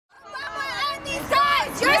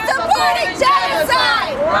You're supporting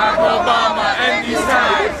genocide! Barack Obama, end these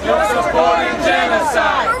ties! You're supporting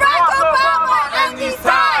genocide! Barack Obama, end these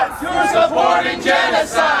ties! You're supporting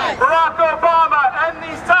genocide! Barack Obama, end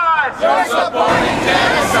these ties! You're supporting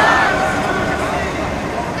genocide!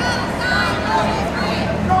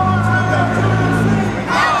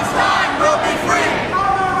 Palestine will be free!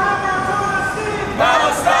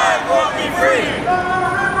 Palestine will be free!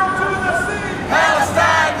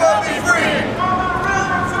 Palestine will be free!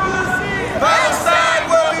 Palestine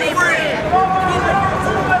will be free!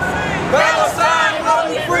 Palestine will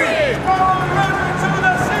be free!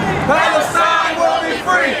 Palestine will be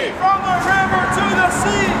free! From the river to the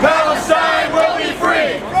sea! Palestine will be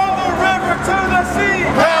free! From the river to the sea!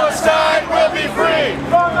 Palestine will be free!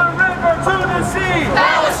 From the river to the sea!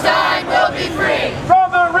 Palestine will be free!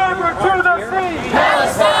 From the river to the sea!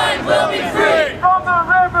 Palestine will be free! From the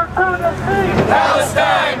river to the sea!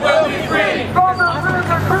 Palestine will be free! From the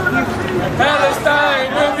river to the sea! Palestine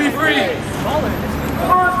will be free!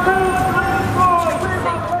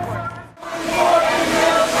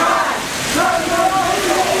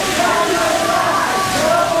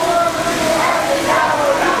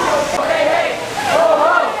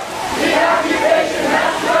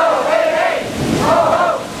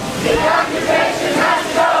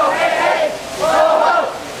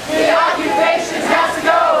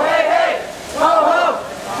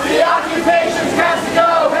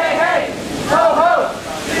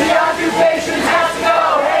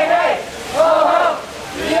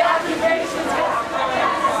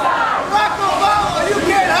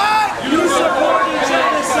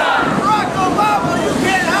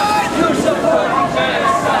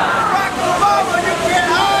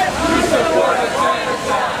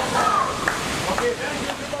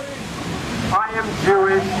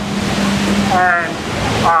 Jewish, and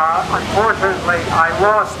unfortunately I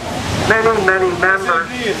lost many members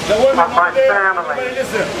of my family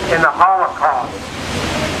in the Holocaust,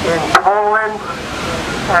 in Poland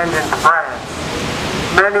and in France.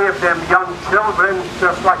 Many of them young children,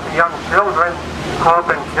 just like the young children who have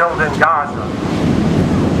been killed in Gaza.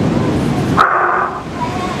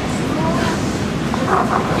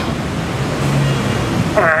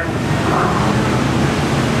 And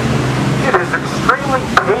it is extremely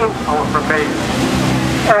painful for me,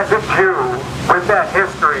 as a Jew with that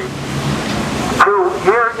history, to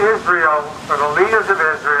hear Israel, or the leaders of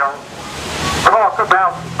Israel, talk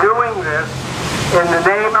about doing this in the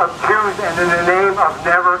name of Jews and in the name of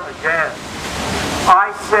never again.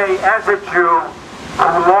 I say, as a Jew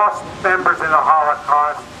who lost members in the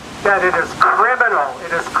Holocaust, that it is criminal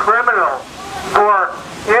for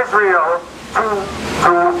Israel to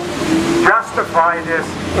justify this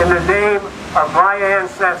in the name of my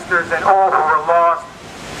ancestors and all who were lost.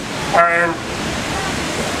 And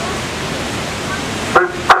the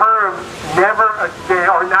term never again,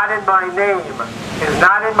 or not in my name, is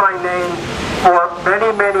not in my name for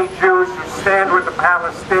many Jews who stand with the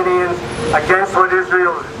Palestinians against what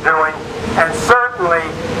Israel is doing. And certainly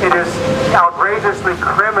it is outrageously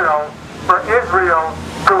criminal for Israel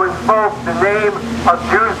to invoke the name of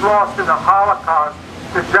Jews lost in the Holocaust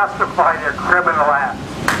to justify their criminal acts.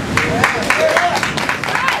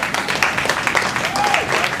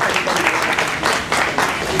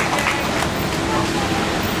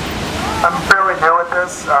 I'm fairly new at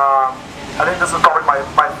this. I think this is probably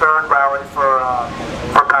my third rally for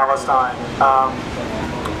Palestine.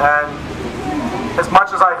 And as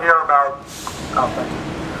much as I hear about,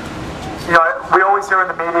 we always hear in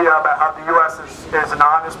the media about how the U.S. is an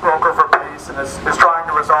honest broker for peace and is trying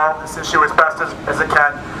to resolve this issue as best as it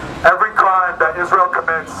can. Every crime that Israel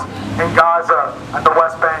commits in Gaza and the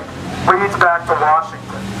West Bank leads back to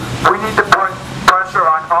Washington. We need to put pressure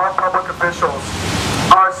on our public officials,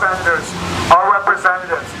 our senators, our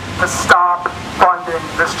representatives to stop funding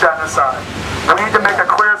this genocide. We need to make a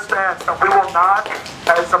clear stance that we will not,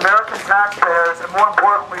 as American taxpayers, and more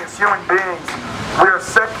importantly as human beings, we are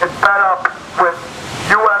sick and fed up with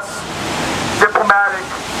U.S. diplomatic,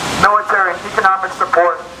 military, and economic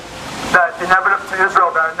support that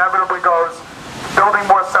inevitably goes building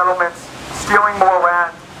more settlements, stealing more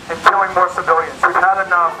land, and killing more civilians. We've had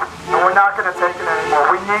enough, and we're not going to take it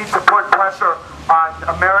anymore. We need to put pressure on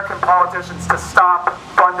American politicians to stop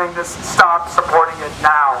funding this, stop supporting it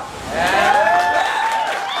now.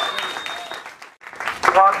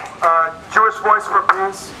 Jewish Voice for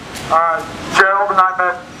Peace. Gerald and I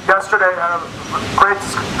met yesterday, had a great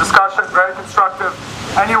discussion, very constructive.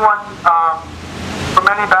 Anyone from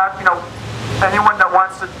any anyone that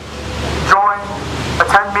wants to join,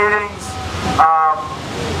 attend meetings,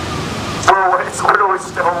 it's literally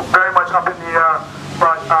still very much up in the air,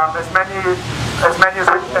 but as many as many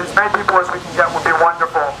people as we can get would be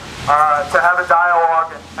wonderful to have a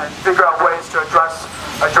dialogue and figure out ways to address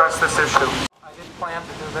this issue. I didn't plan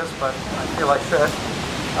to do this, but I feel I should.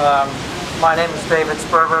 My name is David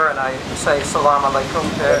Sperber, and I say salam alaikum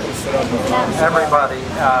to everybody.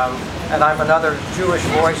 And I'm another Jewish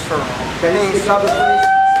voice for peace. I'm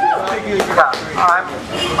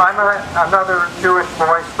another Jewish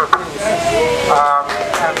voice for peace.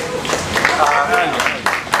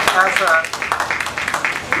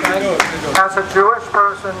 As a Jewish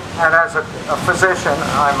person and as a physician,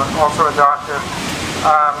 I'm also a doctor.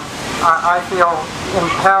 I feel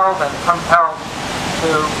impelled and compelled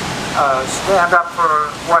to stand up for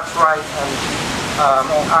what's right, and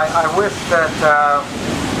I wish that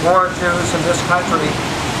more Jews in this country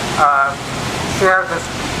share this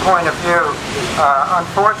point of view.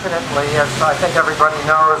 Unfortunately, as I think everybody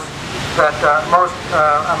knows, that most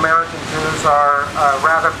American Jews are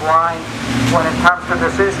rather blind when it comes to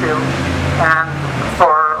this issue, and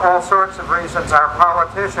for all sorts of reasons our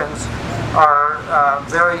politicians are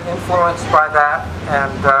very influenced by that,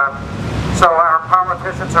 and so our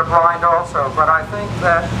politicians are blind also. But I think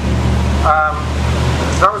that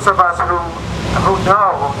those of us who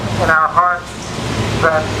know in our hearts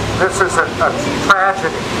that this is a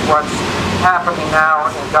tragedy, what's happening now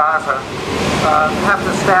in Gaza, have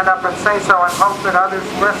to stand up and say so and hope that others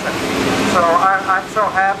listen. So I'm so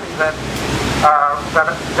happy that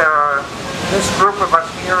there are this group of us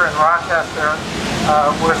here in Rochester.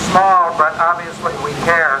 We're small, but obviously we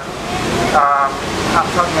care. I'm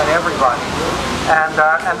talking about everybody.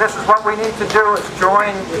 And this is what we need to do, is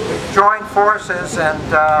join forces and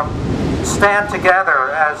stand together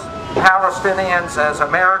as Palestinians, as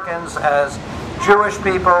Americans, as Jewish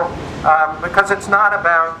people, because it's not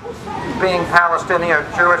about being Palestinian or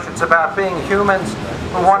Jewish, it's about being humans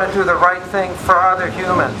who want to do the right thing for other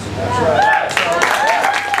humans.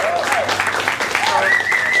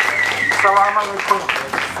 Salam alaikum.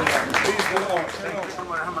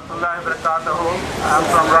 I'm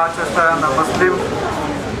from Rochester, I'm a Muslim.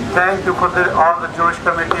 Thank you for all the Jewish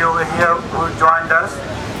community over here who joined us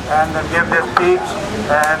and gave their speech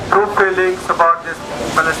and true feelings about this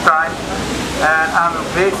Palestine. And I'm a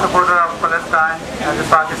great supporter of Palestine and the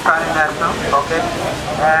Pakistani national. Okay,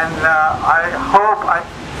 and I hope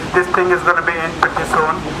this thing is going to be in pretty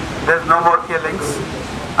soon. There's no more killings.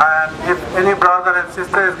 And if any brother and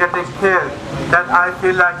sister is getting killed, then I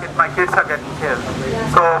feel like my kids are getting killed.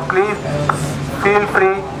 So please feel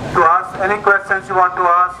free to ask any questions you want to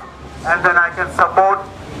ask, and then I can support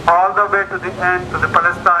all the way to the end to the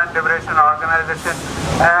Palestine Liberation Organization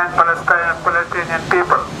and Palestinian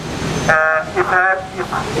people. And if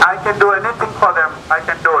I can do anything for them, I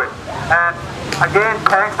can do it. And again,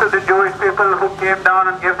 thanks to the Jewish people who came down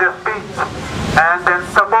and gave their speech and then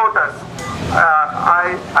support us.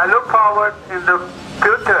 I look forward in the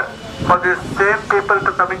future for these same people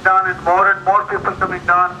to coming down and more people coming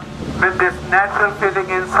down with this natural feeling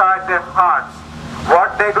inside their hearts.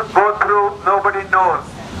 What they go through, nobody knows.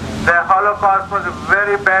 The Holocaust was a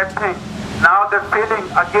very bad thing. Now they're feeling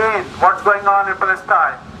again what's going on in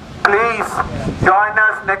Palestine. Please join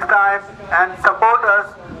us next time and support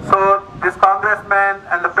us so this congressman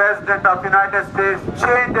and the president of the United States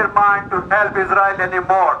change their mind to help Israel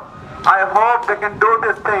anymore. I hope they can do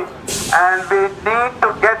this thing, and we need to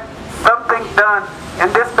get something done in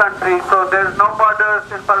this country so there's no borders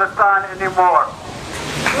in Palestine anymore.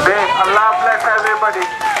 May Allah bless everybody.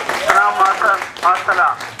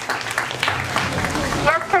 Salam.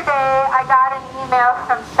 Yesterday I got an email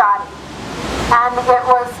from Shadi, and it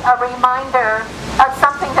was a reminder of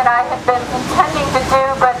something that I had been intending to do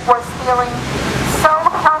but was feeling so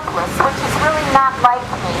helpless, which is really not like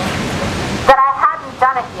me, that I hadn't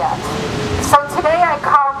done it yet. So today I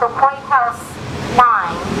called the White House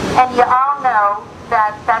line, and you all know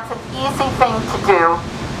that that's an easy thing to do.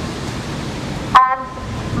 And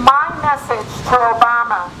my message to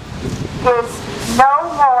Obama is no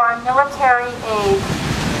more military aid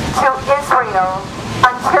to Israel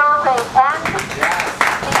until they end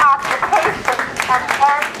the occupation and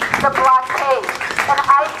end the blockade. And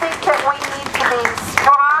I think that we need to be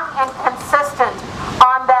strong and consistent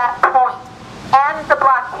on that point. End the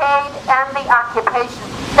blockade and the occupation.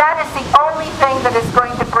 That is the only thing that is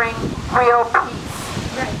going to bring real peace.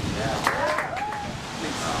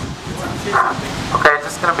 Okay,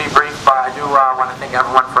 just going to be brief, but I do want to thank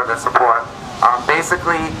everyone for their support.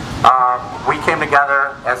 Basically, we came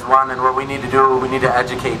together as one, and what we need to do, we need to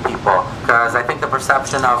educate people, because I think the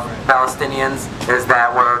perception of Palestinians is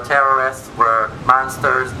that we're terrorists, we're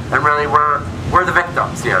monsters, and really we're the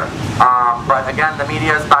victims here. But again, the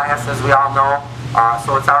media is biased, as we all know,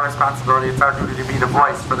 So it's our responsibility, it's our duty to be the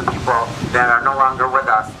voice for the people that are no longer with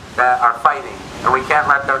us, that are fighting. And we can't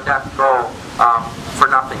let their death go for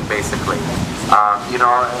nothing, basically. You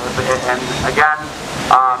know, and again,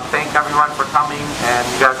 thank everyone for coming, and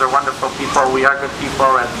you guys are wonderful people. We are good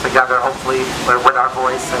people, and together, hopefully, with our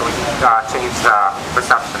voice, we can change the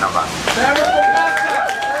perception of us.